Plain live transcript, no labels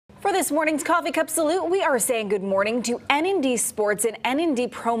For this morning's Coffee Cup Salute, we are saying good morning to N&D Sports and N&D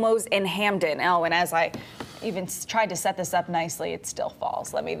Promos in Hamden. Oh, and as I even tried to set this up nicely, it still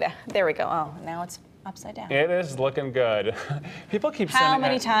falls. There we go. Oh, now it's upside down. It is looking good. People keep How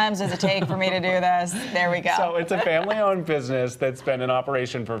many times does it take for me to do this? There we go. So it's a family-owned business that's been in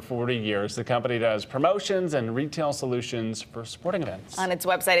operation for 40 years. The company does promotions and retail solutions for sporting events. On its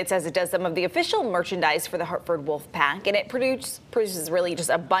website, it says it does some of the official merchandise for the Hartford Wolf Pack, and it produces really just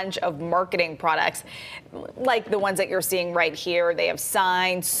a bunch of marketing products, like the ones that you're seeing right here. They have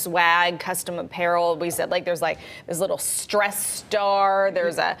signs, swag, custom apparel. We said there's this little stress star.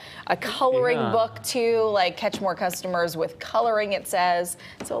 There's a coloring book too, like catch more customers with coloring, it says.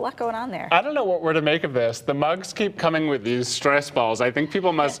 So a lot going on there. I don't know what we're to make of this. The mugs keep coming with these stress balls. I think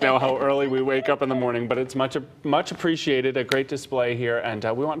people must know how early we wake up in the morning, but it's much appreciated. A great display here, and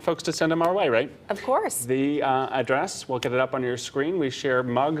we want folks to send them our way, right? Of course. The address, we'll get it up on your screen. We share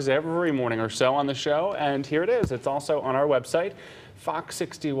mugs every morning or so on the show, and here it is. It's also on our website,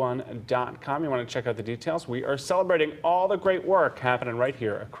 fox61.com. You want to check out the details. We are celebrating all the great work happening right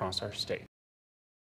here across our state.